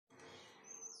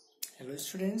Hello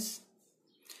students,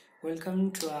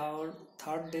 welcome to our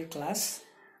third day class.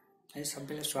 है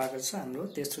सबैलाई स्वागत छ हाम्रो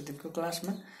तेस्रो दिनको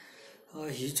क्लासमा।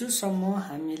 हिजोसम्म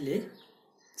हामीले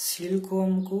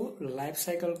सिल्कवर्मको लाइफ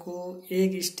साइकलको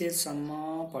एक स्टेजसम्म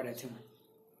पढेका थियौं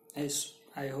है।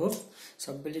 आई होप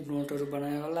सबैले नोटहरु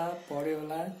बनायो होला, पढ्यो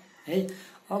होला है।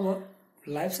 अब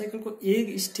लाइफ साइकलको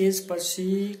एक स्टेज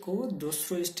पछिको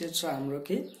दोस्रो स्टेज छ हाम्रो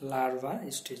के लार्भा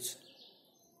स्टेज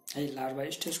है। लार्भा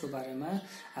स्टेजको बारेमा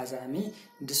आज हामी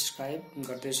डिस्क्राइब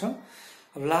गर्दैछौं।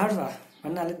 लार्भा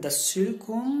भन्नाले the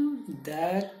silkworm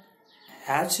that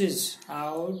hatches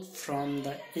out from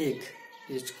the egg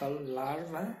is called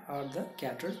larva or the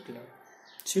caterpillar.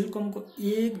 सिल्कवर्मको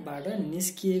एगबाट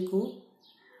निस्किएको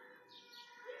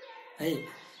है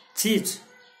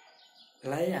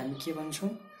चीजलाई हामी के भन्छौं?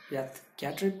 या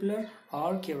क्याटरपिलर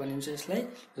और के भनिन्छ यसलाई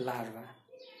लार्भा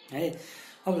है।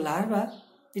 अब larva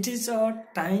it is a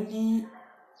tiny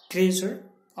creature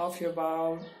of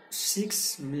about 6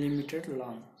 mm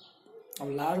long. अब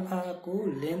लार्भाको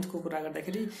लेन्थको कुरा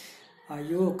गर्दाखेरि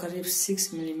यो करिब 6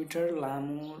 mm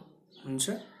लामो हुन्छ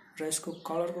र यसको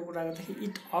कलरको कुरा गर्दाखेरि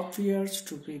it appears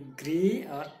to be grey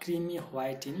or creamy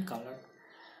white in colour.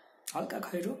 हल्का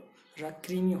खैरो र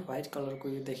क्रीमी व्हाइट कलरको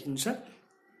यो देखिन्छ।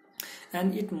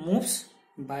 And it moves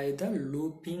by the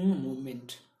लुपिङ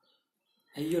movement.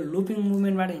 यो लुपिङ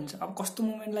मुभमेन्टबाट हिँड्छ। अब कस्तो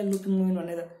मुभमेन्टलाई लुपिङ मुभमेन्ट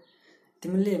भने त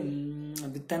तिमीले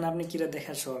भित्ता नाप्ने किरा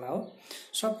देखाएको छ होला हो।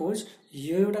 सपोज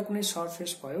यो एउटा कुनै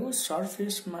सरफेस भयो,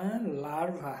 सरफेसमा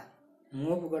लार्भा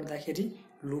मुभ गर्दाखेरि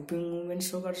लुपिङ मुभमेन्ट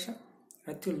शो गर्छ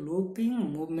र त्यो लुपिङ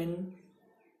मुभमेन्ट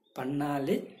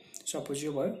भन्नाले सपोज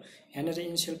यो भयो, यहाँनिर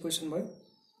इनिशियल पोजिसन भयो,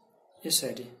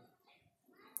 यसरी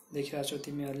देखिरहेको छौ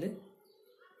तिमीहरूले,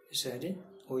 यसरी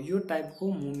हो। यो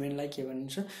टाइपको मुभमेन्टलाई के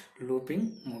भनिन्छ? लुपिङ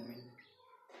मुभमेन्ट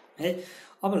है।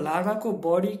 अब लार्भाको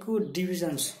बडीको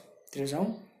डिभिजन्स तिर जाउँ।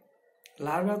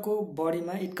 लार्भाको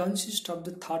बडीमा it consist of the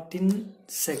 13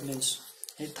 segments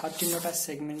है। 13 वटा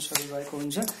सेगमेन्ट्सहरु रहेको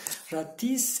हुन्छ र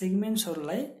ती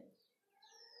सेगमेन्ट्सहरुलाई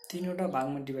तीनवटा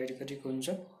भागमा डिभाइड गरिएको हुन्छ।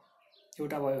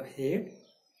 एउटा भयो हेड,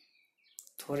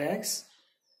 थोर्याक्स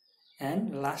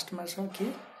एन्ड लास्टमा छ के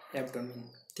एब्डोमेन।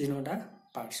 तीनवटा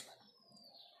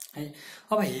पार्ट्समा है।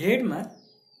 अब हेडमा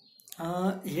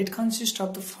head consist of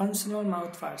the फंक्सनल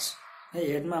mouth parts है।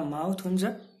 हेडमा माउथ हुन्छ।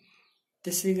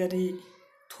 त्यसैगरी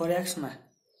थोर्याक्समा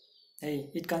है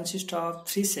इट कन्सिस्ट अफ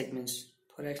 3 सेगमेन्ट्स।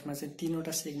 थोर्याक्समा चाहिँ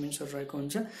तीनवटा सेगमेन्ट्सहरु रहेको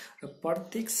हुन्छ र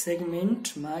प्रत्येक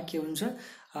सेगमेन्टमा के हुन्छ?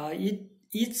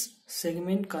 Each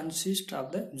segment consist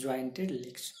of the jointed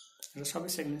legs र सबै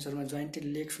सेगमेन्ट्सहरुमा जोइन्टेड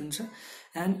लेग्स हुन्छ।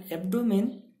 And abdomen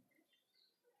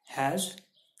has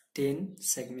 10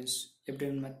 segments.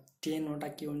 एब्डोमेनमा 10 वटा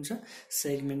के हुन्छ?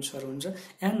 सेगमेन्ट्सहरु हुन्छ।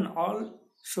 And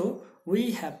also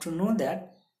we have to know that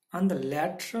on the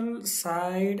lateral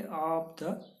side of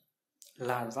the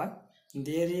larva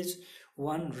there is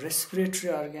one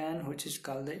respiratory organ which is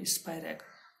called the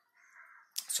spiracle.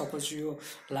 Suppose यो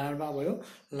larva भयो,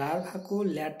 लार्भाको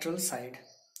lateral side,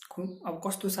 अब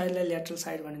कस्तो साइडलाई lateral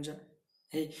side भनिन्छ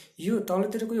है? यो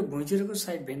तलतिरको यो भुइँतिरको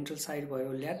साइड भेन्ट्रल साइड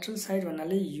भयो। Lateral side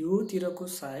भन्नाले यो तिरको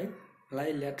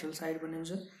साइडलाई ल्याटरल साइड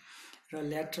भनिन्छ र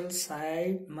ल्याटरल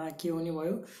साइडमा के हुने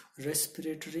भयो?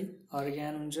 रेस्पिरेटरी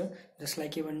अर्ग्यान हुन्छ जसलाई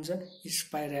के भनिन्छ?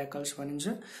 स्पाइराकल्स भनिन्छ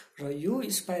र यो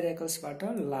स्पाइराकल्सबाट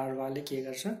लार्भाले के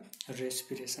गर्छ?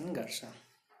 रेस्पिरेसन गर्छ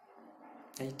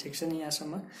है। ठीक छ नि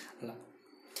यहाँसम्म? ल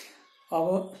अब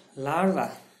लार्भा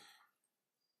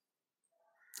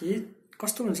यो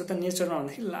कस्तो हुन्छ त नेचरमा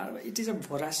भन्दाखेरि larva it is a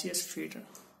भोरासियस feeder.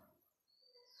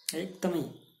 एकदमै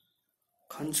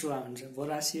खन्चुवा हुन्छ।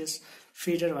 भोरासियस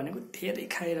फिडर भनेको धेरै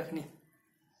खाइराख्ने।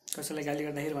 कसैलाई गाली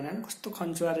गर्दाखेरि भने कस्तो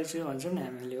खन्चुवा रहेछ भन्छ नि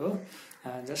हामीले हो।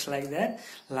 Just like that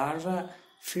larva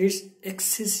feeds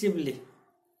excessively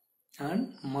on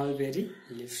mulberry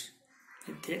lives.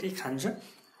 धेरै खान्छ।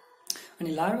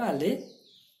 अनि लार्भाले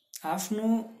आफ्नो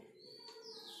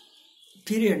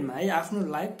पिरियडमा है, आफ्नो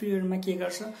लाइफ पिरियडमा के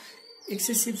गर्छ?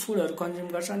 एक्सेसिभ फुडहरु कन्ज्युम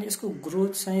गर्छ अनि यसको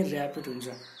ग्रोथ चाहिँ र्यापिड हुन्छ।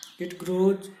 It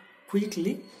grows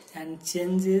quickly and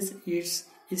changes its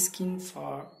skin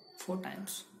for 4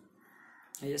 times.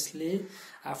 यसले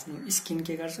आफ्नो स्किन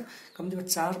के गर्छ? कम्तीमा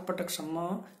 4 पटकसम्म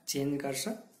चेन्ज गर्छ,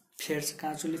 फेर्छ।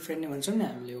 काँचुली फेर्ने भन्छौं नि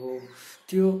हामीले हो,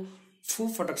 त्यो 4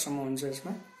 पटकसम्म हुन्छ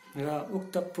यसमा। र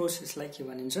उक्त प्रोसेसलाई के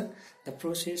भनिन्छ? द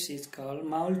प्रोसेस इज कल्ड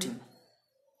माउल्टिङ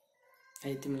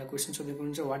है। तिमीलाई क्वेशन सोधेको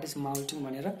हुन्छ व्हाट इज माउल्टिङ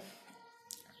भनेर।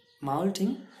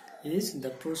 माउल्टिङ is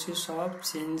the process of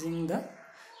changing the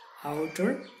outer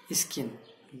skin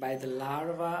by the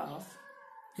larva of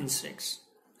insects.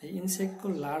 इन्सेक्टको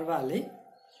लार्भाले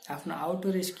आफ्नो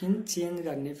आउटर स्किन चेन्ज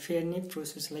गर्ने, फेर्ने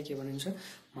प्रोसेसलाई के भनिन्छ?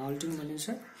 माउल्टिङ भनिन्छ।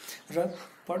 र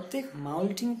प्रत्येक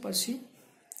माउल्टिङ पछि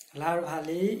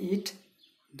लार्भाले it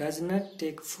does not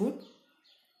take food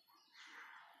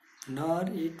nor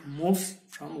it moves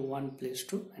from one place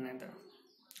to another.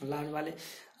 लार्भाले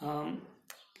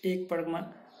एक पटकमा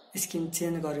स्किन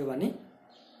चेन्ज गर्यो भने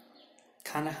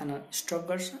खाना खान स्टप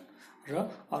गर्छ र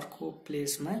अर्को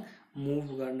प्लेसमा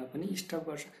मुभ गर्न पनि स्टप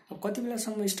गर्छ। अब कति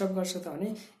बेलासम्म स्टप गर्छ त भने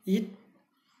it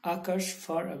occurs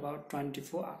for about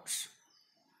 24 hours.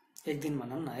 एक दिन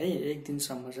भनौँ न है, एक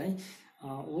दिनसम्म चाहिँ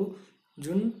ऊ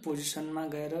जुन पोजिसनमा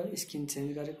गएर स्किन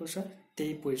चेन्ज गरेको छ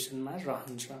त्यही पोजिसनमा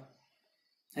रहन्छ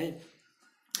है।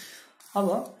 अब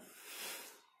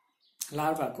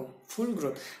लार्भाको फुल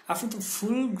growth, after the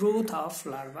full growth of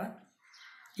larva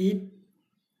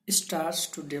it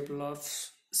starts to develop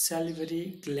सेलिभरी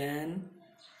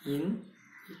gland in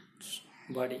its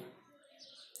body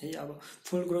है। अब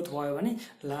फुल ग्रोथ भयो भने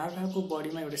लार्भाको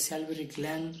बडीमा एउटा सेलिभरी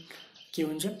ग्ल्यान्ड के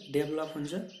हुन्छ, डेभलप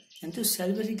हुन्छ। अनि त्यो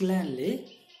सेलिभरी ग्ल्यान्डले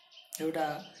एउटा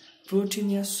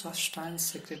प्रोटिनियस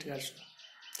सब्स्टान्स सेक्रेट गर्छ,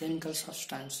 केमिकल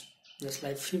सब्स्टान्स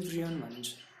जसलाई फिब्रियन भनिन्छ।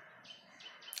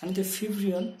 अनि त्यो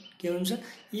फिब्रियन के हुन्छ,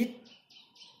 it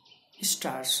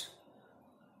starts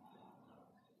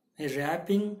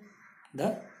rapping the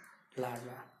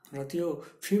larva. र त्यो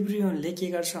फिब्रियनले के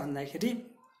गर्छ भन्दाखेरि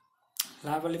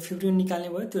लार्भाले फिब्रियन निकाल्ने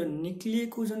भयो, त्यो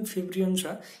निक्लिएको जुन फिब्रियन छ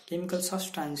केमिकल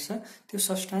सब्स्टान्स छ त्यो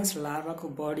सब्स्टान्स लार्भाको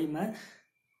बडीमा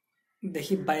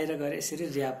देखि बाहिर गएर यसरी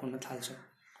ऱ्याप हुन थाल्छ।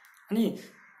 अनि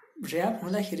ऱ्याप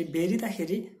हुँदाखेरि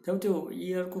बेरिँदाखेरि जब त्यो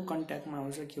इयरको कन्ट्याक्टमा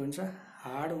आउँछ के हुन्छ,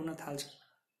 हार्ड हुन थाल्छ,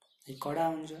 कडा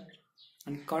हुन्छ।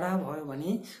 अनि कडा भयो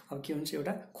भने अब के हुन्छ,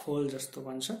 एउटा खोल जस्तो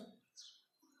बन्छ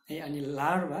है। अनि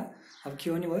लार्भा अब के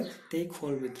हुने भयो, त्यही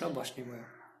खोलभित्र बस्ने भयो।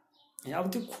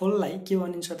 अब त्यो खोललाई के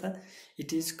भनिन्छ त,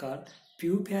 इट इज कल्ड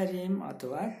प्युप्यारियम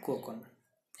अथवा कोकोन,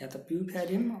 या त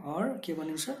प्युप्यारियम अर के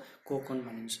भनिन्छ, कोकोन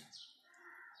भनिन्छ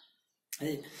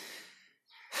है।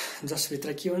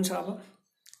 जसभित्र के हुन्छ,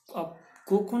 अब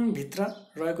कोकोन भित्र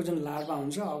रहेको जुन लार्भा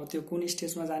हुन्छ अब त्यो कुन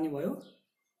स्टेजमा जाने भयो,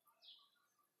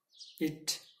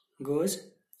 it goes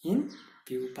in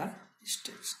pupa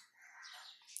stage.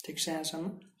 ठिक छ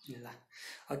यहाँसम्म ल।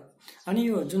 अनि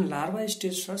यो जुन लार्भा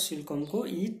स्टेज छ सिल्कवर्मको,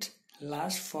 it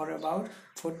last for about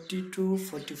 40 to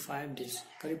 45 days,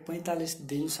 करिब 45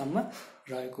 दिनसम्म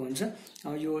रहेको हुन्छ।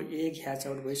 यो एग ह्याच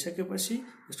आउट भइसकेपछि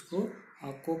उसको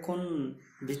कोकोन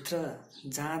भित्र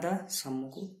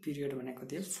जाँदासम्मको पिरियड भनेको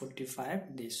थियो 45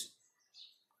 डेज।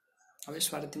 अब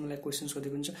यसबाट तिमीलाई क्वेसन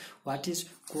सोधेको हुन्छ, वाट इज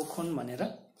कोकोन भनेर।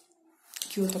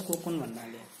 के हो त कोकोन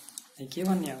भन्नाले, के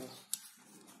भन्ने अब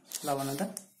ल भन त।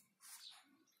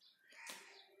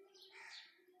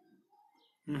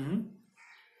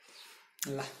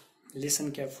 ल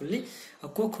listen carefully.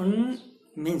 Cocoon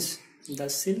means the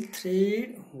silk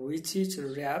thread which is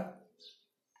wrapped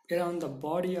around the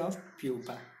body of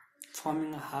pupa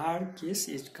forming a hard case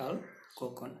is called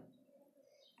cocoon.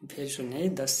 फेरि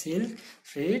सुन्ने, the silk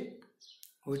thread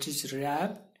which is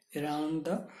wrapped around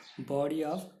the body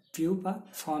of pupa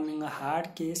forming a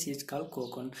hard case is called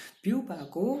cocoon.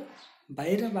 प्युपाको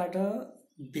बाहिरबाट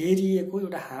बेरिएको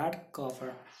एउटा hard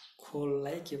cover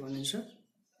खोललाई के भनिन्छ,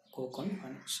 cocoon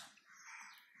भनिन्छ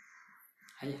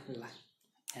है। ल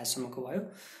यहाँसम्मको भयो,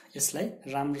 यसलाई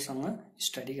राम्रोसँग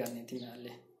स्टडी गर्ने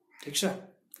तिमीहरूले, ठिक छ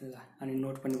ल। अनि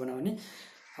नोट पनि बनाउने।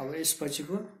 अब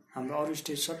यसपछिको हाम्रो अरू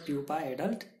स्टेज छ pupa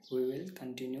adult, we will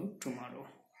continue tomorrow.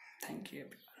 Thank you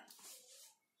everyone.